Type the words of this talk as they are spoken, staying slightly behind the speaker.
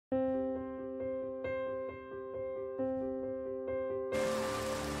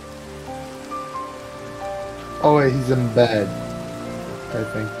Oh wait, he's in bed. I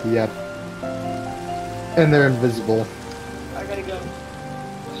think. Yep. And they're invisible. I gotta go.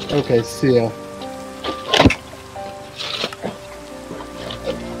 Okay, see ya.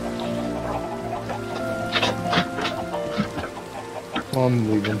 Well,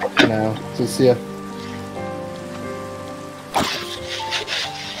 I'm leaving now. So see ya.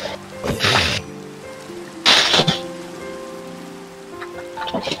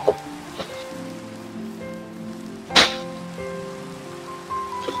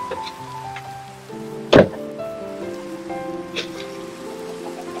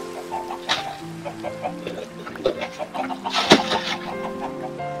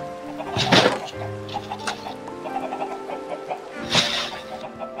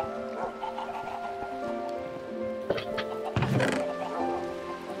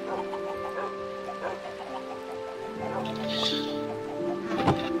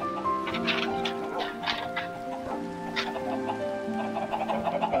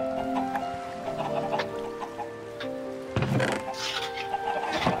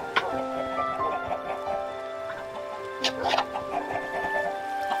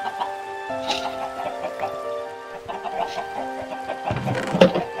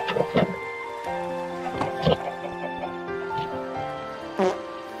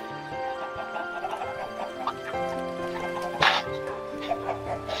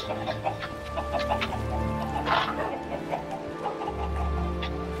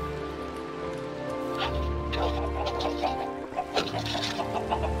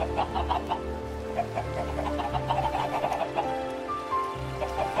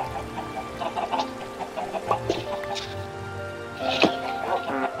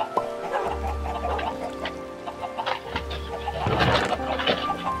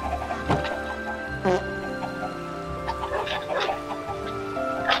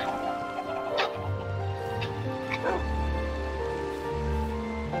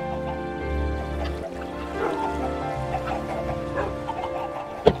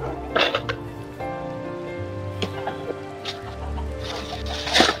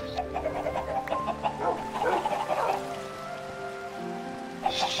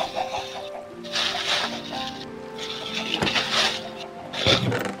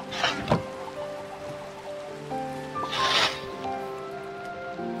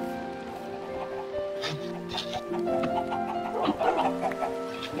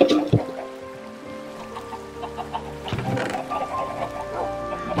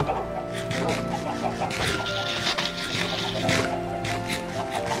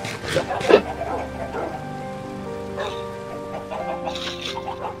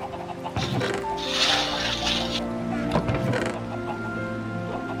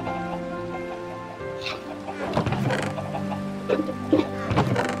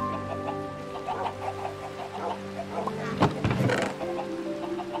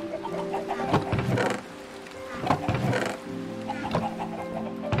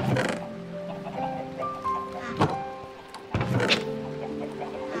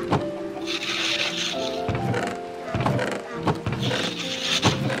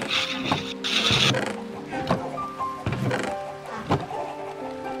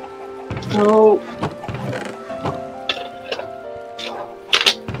 No.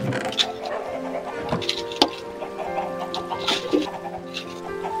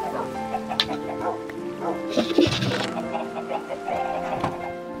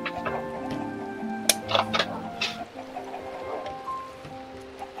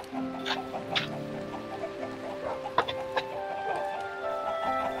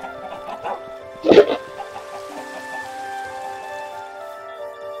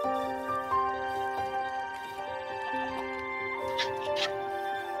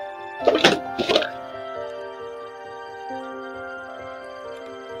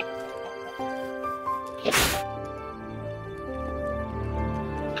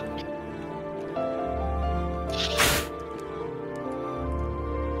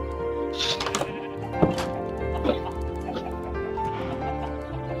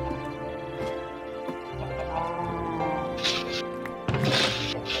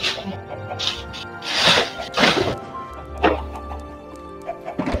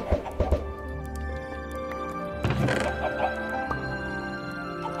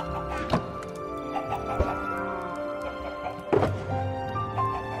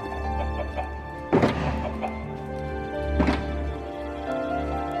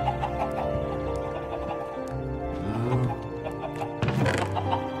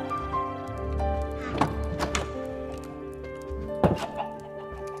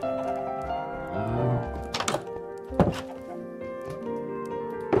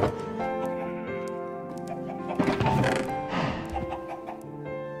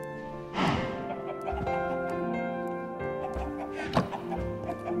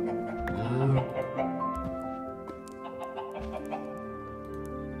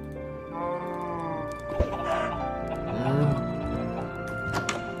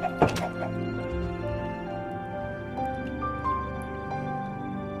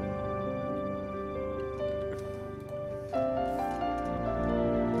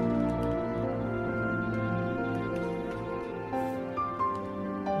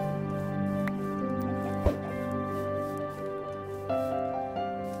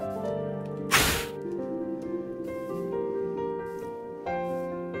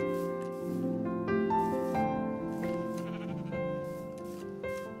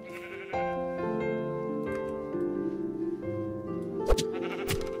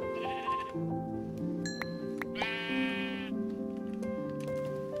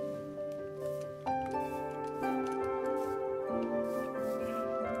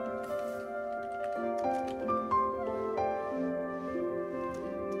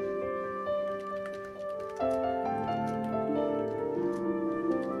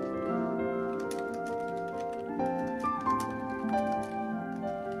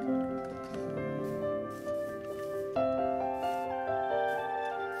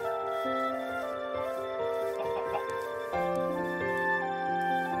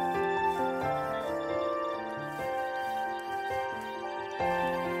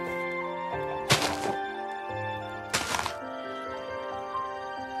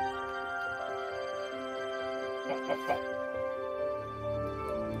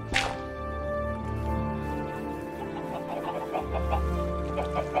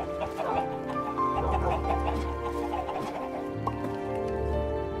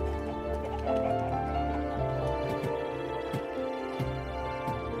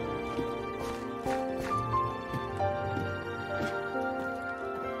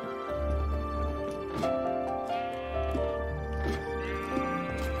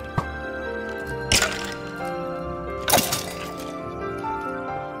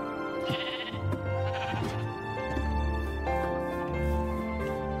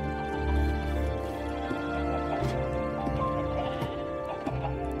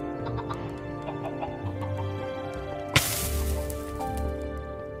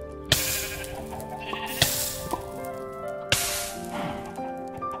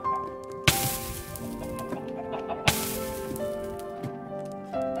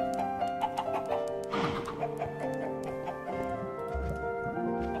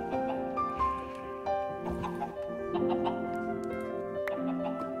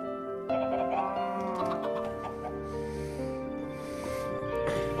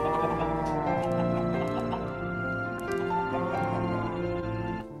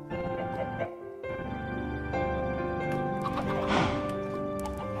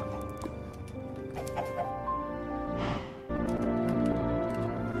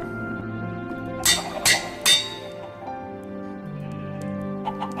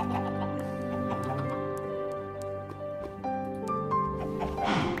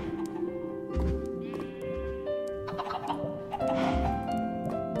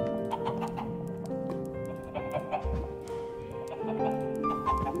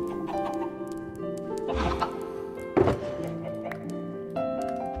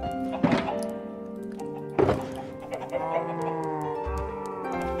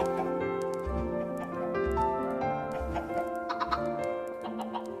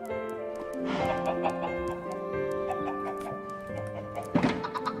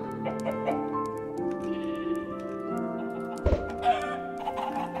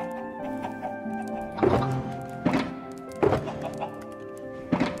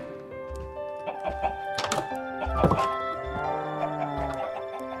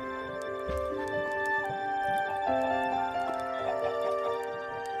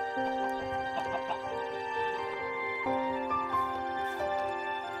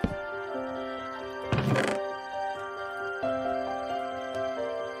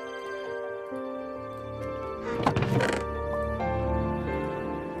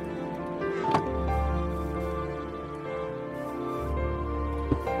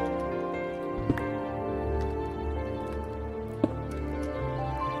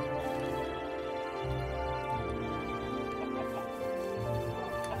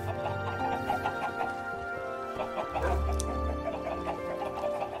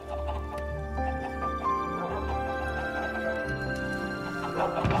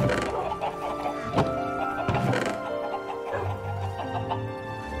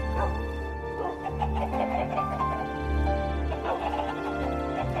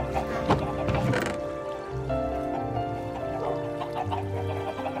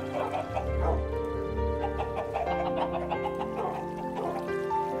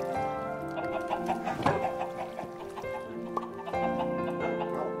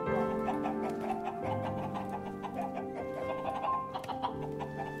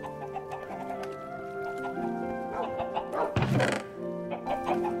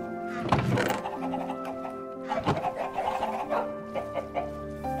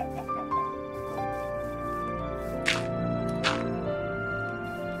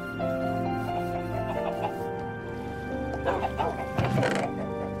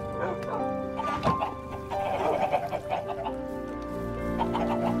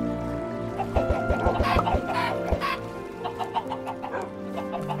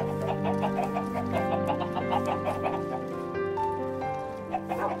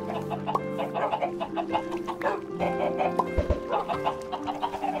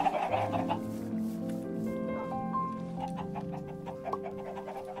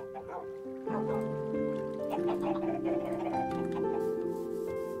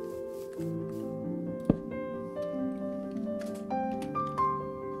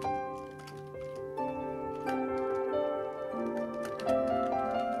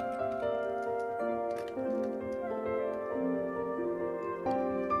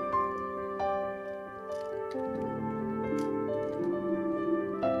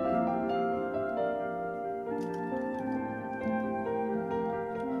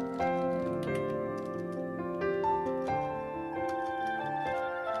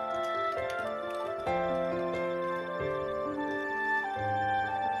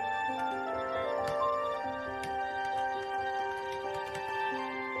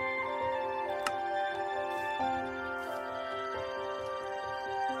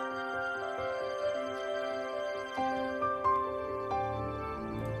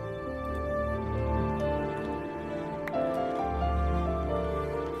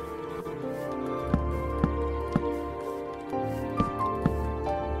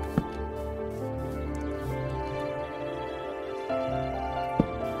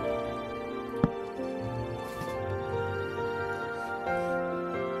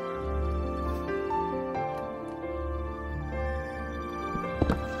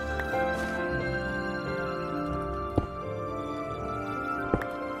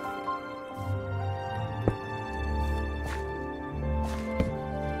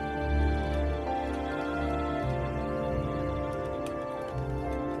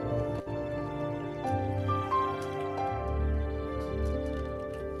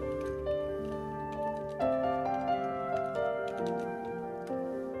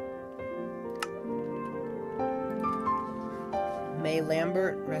 May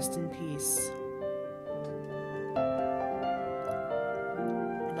Lambert rest in peace.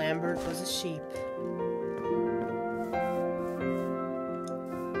 Lambert was a sheep.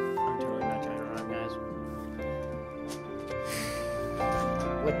 I'm totally not trying to run, guys.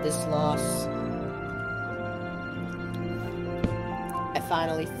 With this loss, I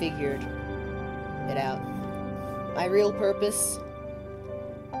finally figured it out. My real purpose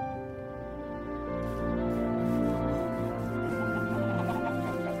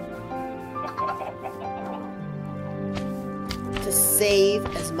to save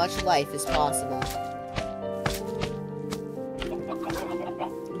as much life as possible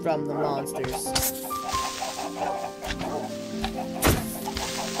from the monsters.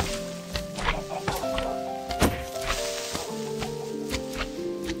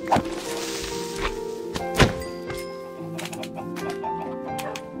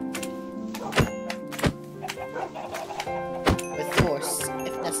 With force,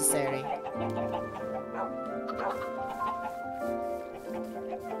 if necessary.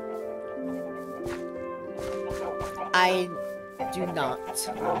 I do not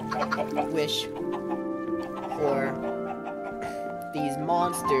wish for these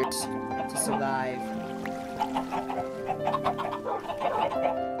monsters to survive.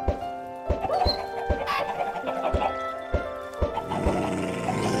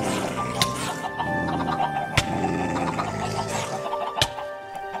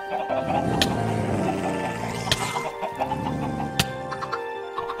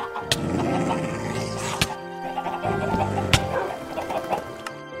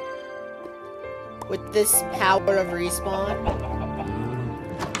 With this power of respawn,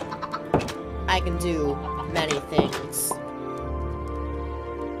 I can do many things.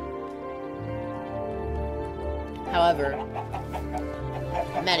 However,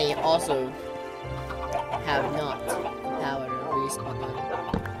 many also have not the power to respawn.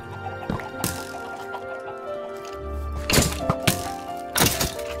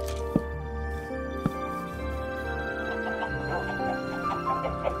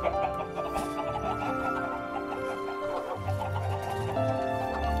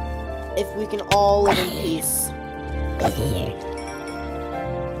 If we can all live in peace.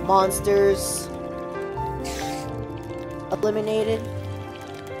 Monsters eliminated.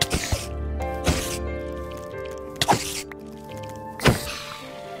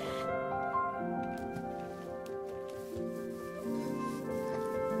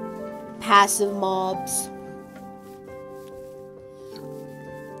 Passive mobs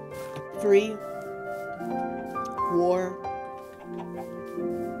free. War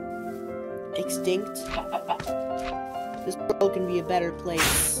extinct. This world can be a better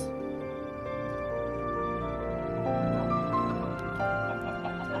place.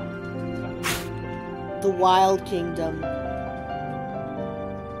 The Wild Kingdom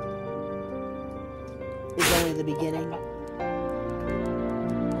is only the beginning.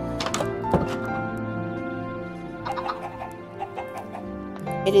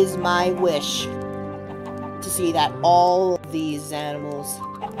 It is my wish to see that all of these animals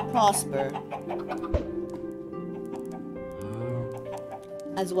prosper,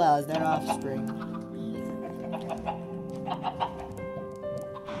 as well as their offspring.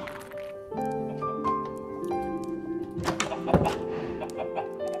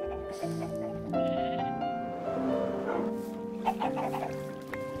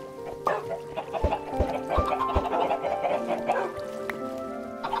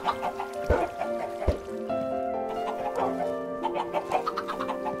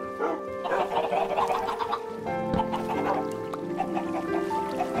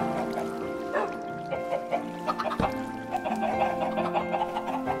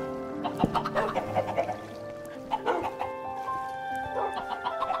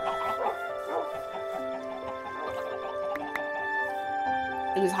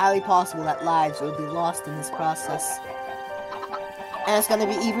 It is highly possible that lives will be lost in this process. And it's going to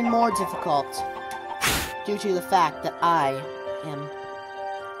be even more difficult due to the fact that I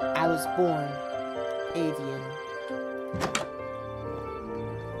was born avian.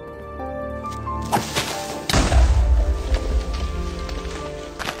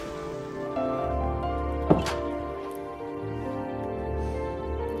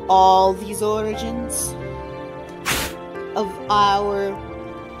 All these origins of our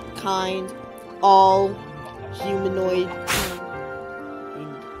kind, all humanoid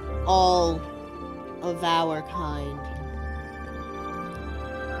kind, all of our kind.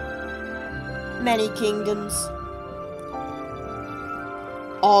 Many kingdoms,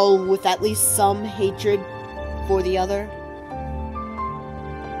 all with at least some hatred for the other.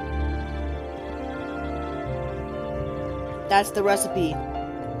 That's the recipe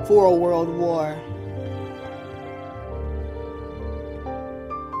for a world war.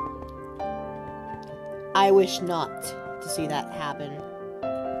 I wish not to see that happen.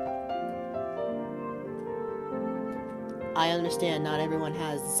 I understand not everyone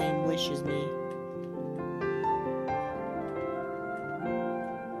has the same wish as me.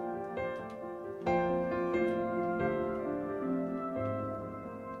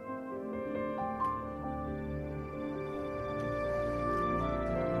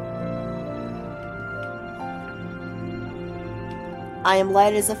 I am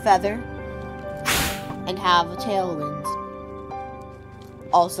light as a feather and have a tailwind.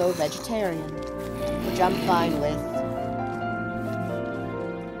 Also vegetarian, which I'm fine with.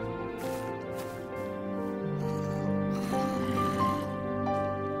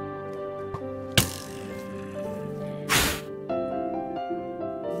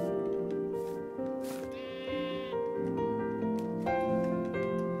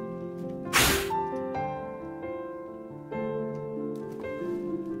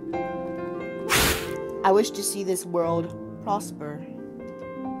 I wish to see this world prosper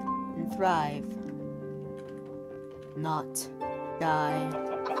and thrive, not die.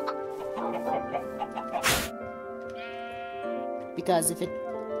 Because if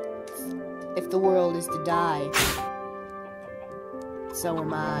the world is to die, so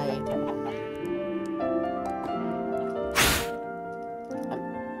am I.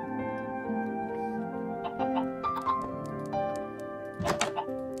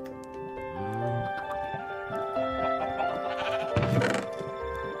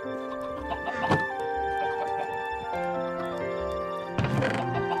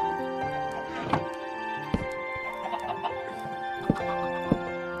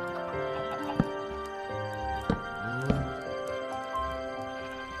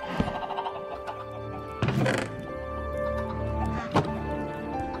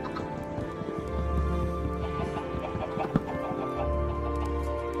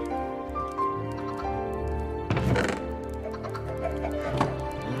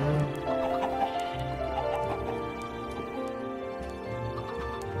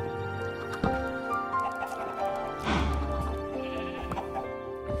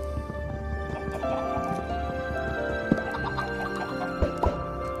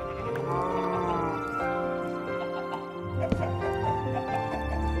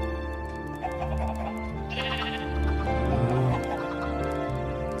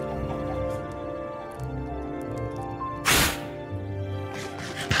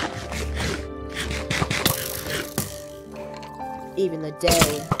 Even the day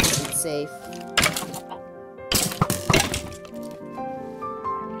isn't safe.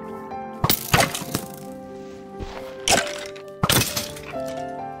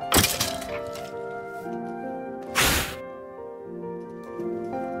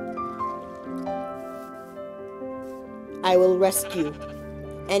 I will rescue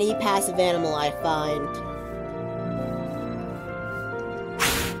any passive animal I find.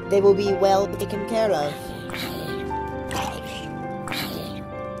 They will be well taken care of.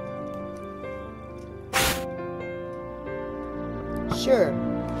 Sure,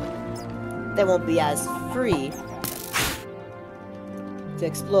 they won't be as free to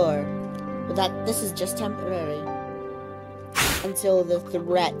explore, but this is just temporary until the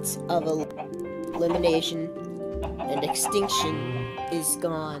threat of elimination and extinction is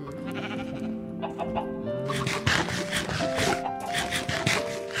gone.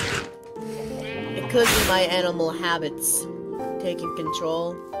 It could be my animal habits taking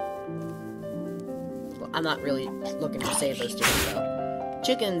control. Well, I'm not really looking to save those chickens though.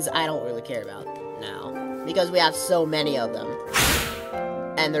 Chickens I don't really care about now, because we have so many of them.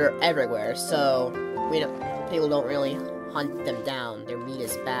 And they're everywhere, so people don't really hunt them down. Their meat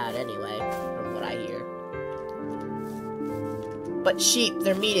is bad anyway, from what I hear. But sheep,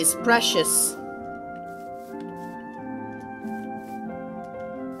 their meat is precious.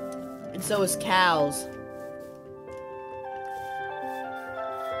 And so is cows.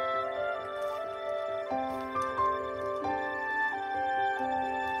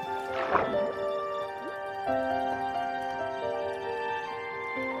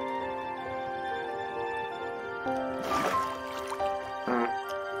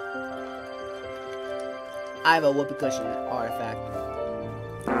 I have a whoopee cushion artifact.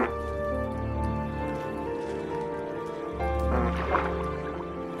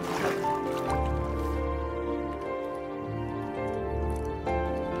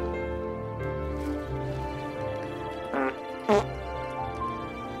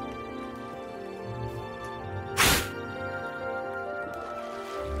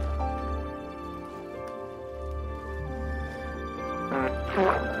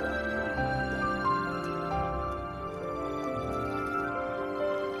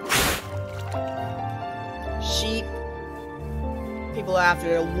 People are after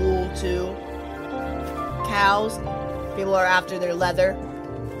their wool too. Cows. People are after their leather.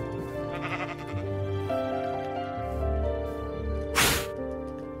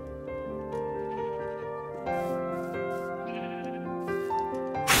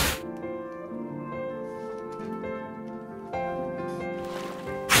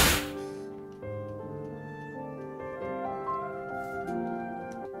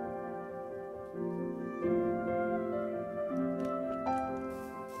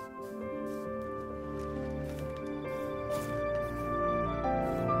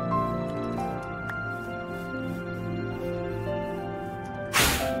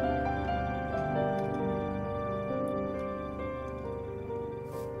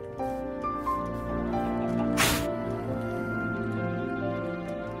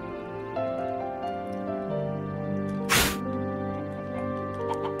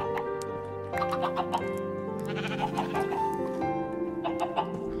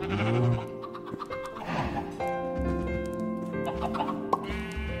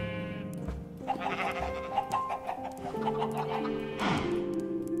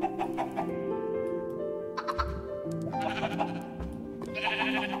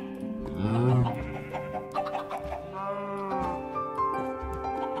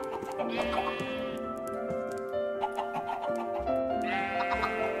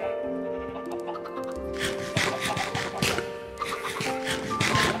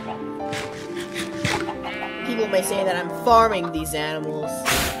 People may say that I'm farming these animals.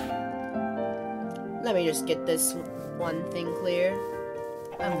 Let me just get this one thing clear.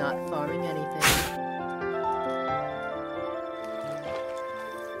 I'm not farming anything.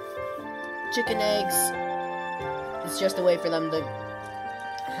 Chicken eggs is just a way for them to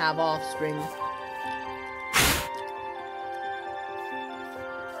have offspring.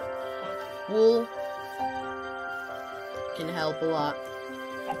 Wool can help a lot.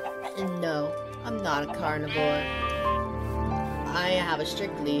 And no, I'm not a carnivore. I have a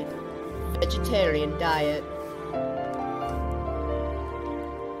strictly vegetarian diet.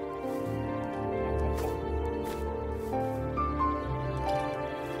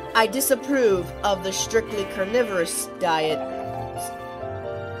 I disapprove of the strictly carnivorous diet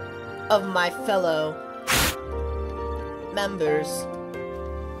of my fellow members,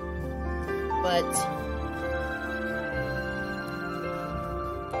 but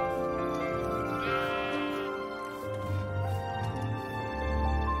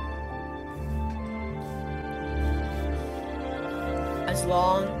as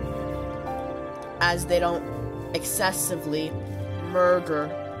long as they don't excessively murder.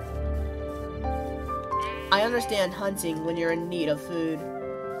 I understand hunting when you're in need of food,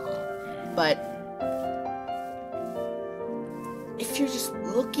 but if you're just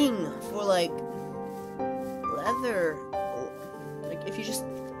looking for, like, leather, like, if you just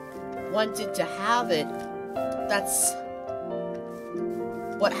wanted to have it, that's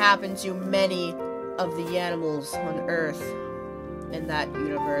what happened to many of the animals on Earth in that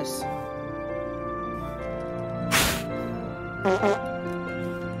universe.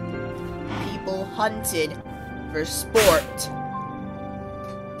 People hunted for sport.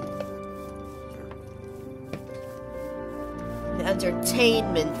 And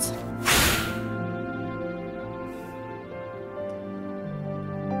entertainment.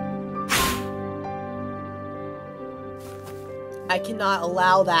 I cannot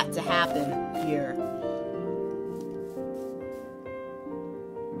allow that to happen here.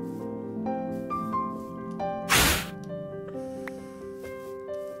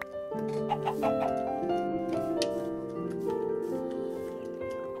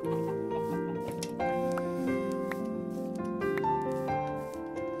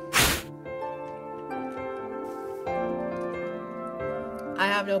 I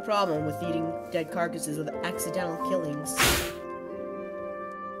have no problem with eating dead carcasses of accidental killings.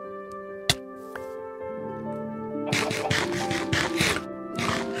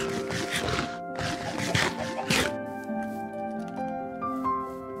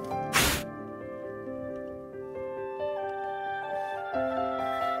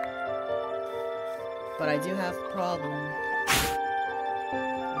 But I do have a problem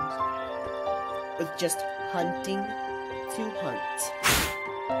with just hunting to hunt.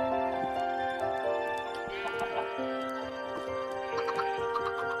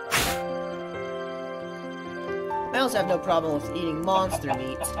 I also have no problem with eating monster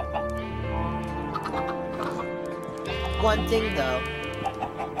meat. One thing though,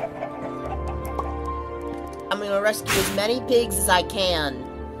 I'm gonna rescue as many pigs as I can.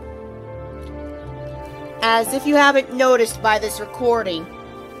 As if you haven't noticed by this recording,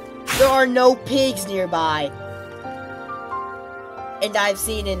 there are no pigs nearby. And I've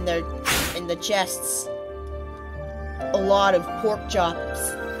seen in the chests a lot of pork chops.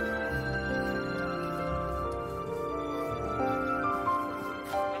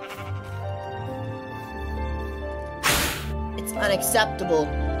 It's unacceptable.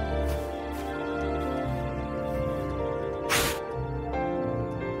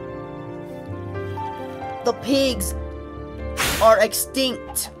 The pigs are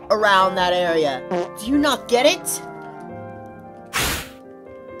extinct around that area. Do you not get it?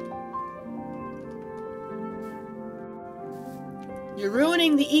 You're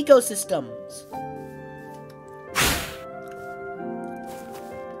ruining the ecosystems.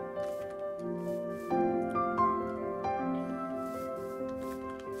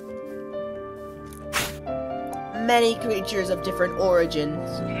 Many creatures of different origins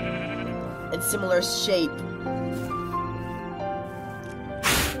and similar shape.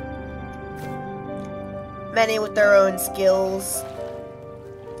 Many with their own skills.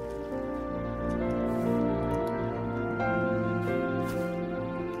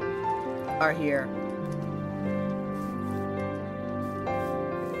 Are here.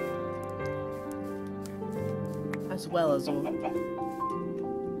 As well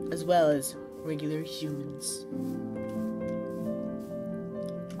as regular humans.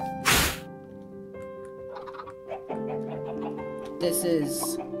 This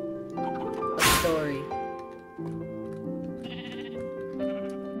is a story.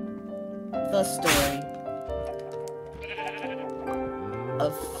 The story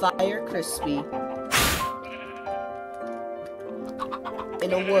of Fire Crispy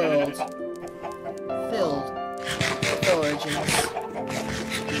in a world filled with origins.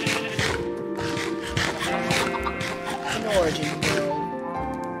 An origin world.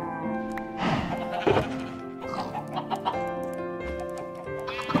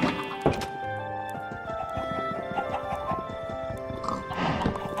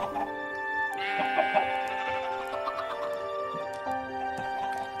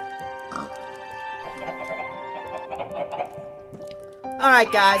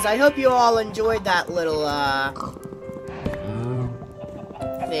 Alright guys, I hope you all enjoyed that little,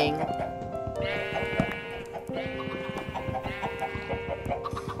 thing.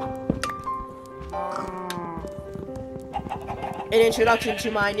 An introduction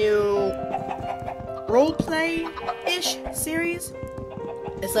to my new roleplay-ish series.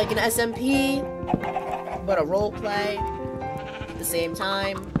 It's like an SMP, but a roleplay at the same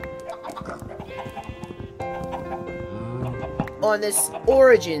time. On this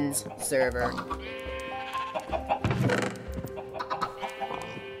Origins server.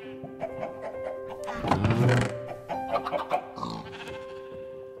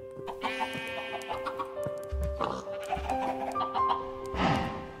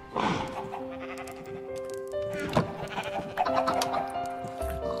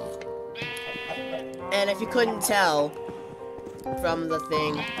 And if you couldn't tell from the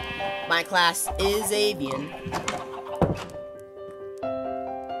thing, my class is avian.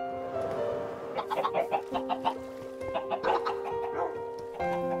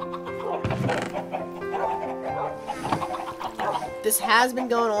 This has been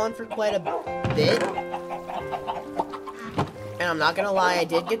going on for quite a bit. And I'm not gonna lie, I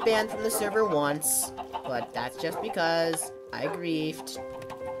did get banned from the server once, but that's just because I griefed.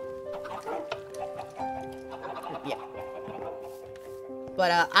 Yeah.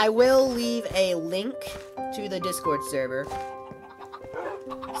 But I will leave a link to the Discord server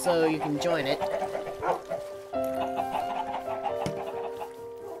so you can join it.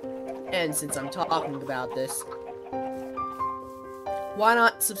 And since I'm talking about this, why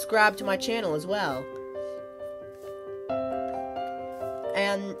not subscribe to my channel as well?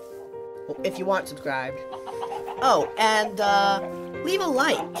 And if you aren't subscribed. Oh, and leave a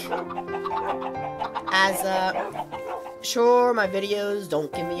like. As sure, my videos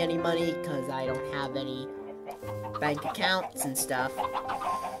don't give me any money because I don't have any bank accounts and stuff.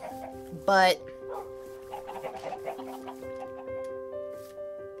 But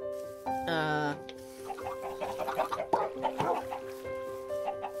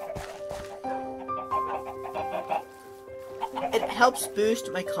it helps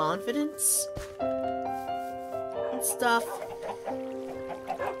boost my confidence and stuff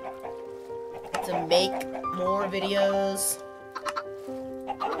to make more videos.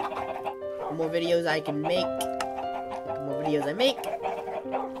 The more videos I can make, the more videos I make,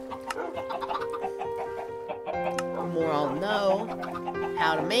 the more I'll know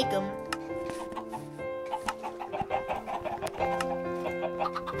how to make them.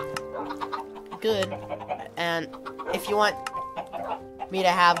 Good. And if you want me to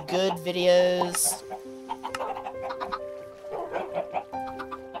have good videos,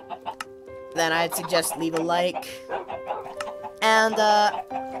 then I'd suggest leave a like. And,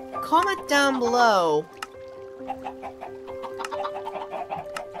 comment down below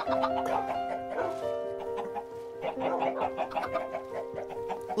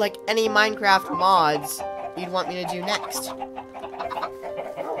like any Minecraft mods you'd want me to do next.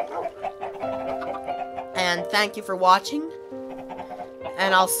 And thank you for watching.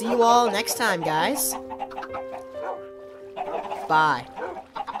 And I'll see you all next time, guys. Bye.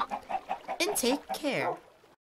 And take care.